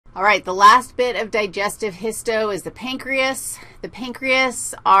All right, the last bit of digestive histo is the pancreas. The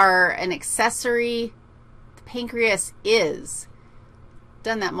pancreas are an accessory. The pancreas is,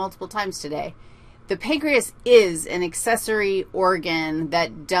 done that multiple times today. The pancreas is an accessory organ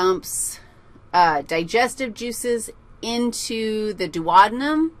that dumps digestive juices into the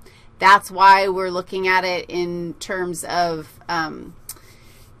duodenum. That's why we're looking at it in terms of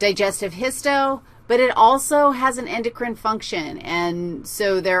digestive histo. But it also has an endocrine function, and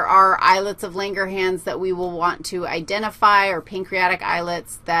so there are islets of Langerhans that we will want to identify, or pancreatic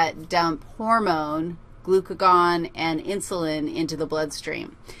islets that dump hormone, glucagon, and insulin into the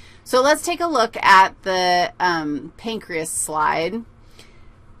bloodstream. So let's take a look at the pancreas slide.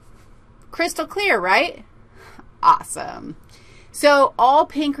 Crystal clear, right? Awesome. So all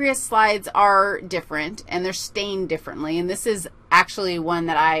pancreas slides are different, and they're stained differently, and this is actually one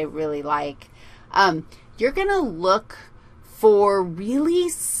that I really like. You're going to look for really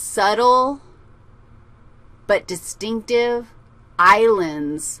subtle but distinctive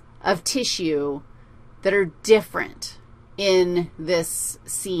islands of tissue that are different in this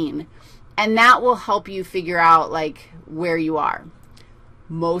scene, and that will help you figure out, like, where you are.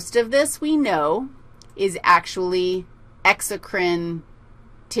 Most of this we know is actually exocrine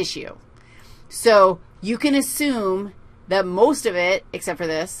tissue. So you can assume that most of it, except for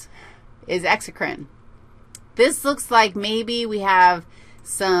this, is exocrine. This looks like maybe we have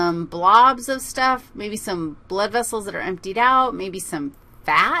some blobs of stuff, maybe some blood vessels that are emptied out, maybe some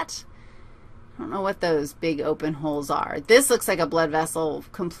fat. I don't know what those big open holes are. This looks like a blood vessel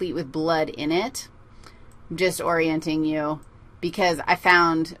complete with blood in it. I'm just orienting you because I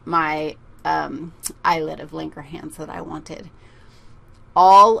found my islet of Langerhans that I wanted.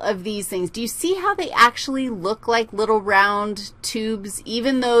 All of these things, do you see how they actually look like little round tubes?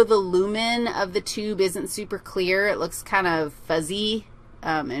 Even though the lumen of the tube isn't super clear, it looks kind of fuzzy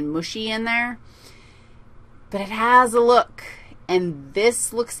and mushy in there. But it has a look, and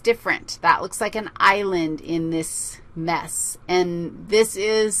this looks different. That looks like an island in this mess, and this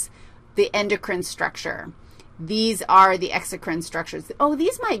is the endocrine structure. These are the exocrine structures. Oh,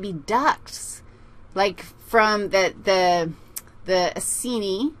 these might be ducts, like from the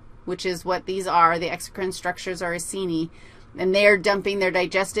acini, which is what these are. The exocrine structures are acini, and they're dumping their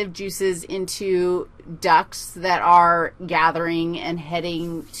digestive juices into ducts that are gathering and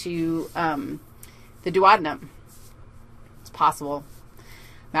heading to the duodenum. It's possible.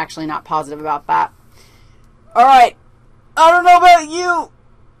 I'm actually not positive about that. All right. I don't know about you,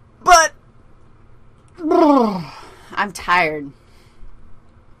 but I'm tired.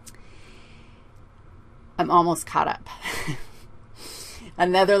 I'm almost caught up.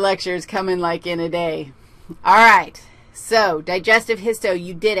 Another lecture is coming like in a day. All right. So digestive histo,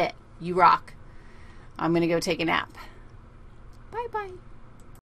 you did it. You rock. I'm going to go take a nap. Bye-bye.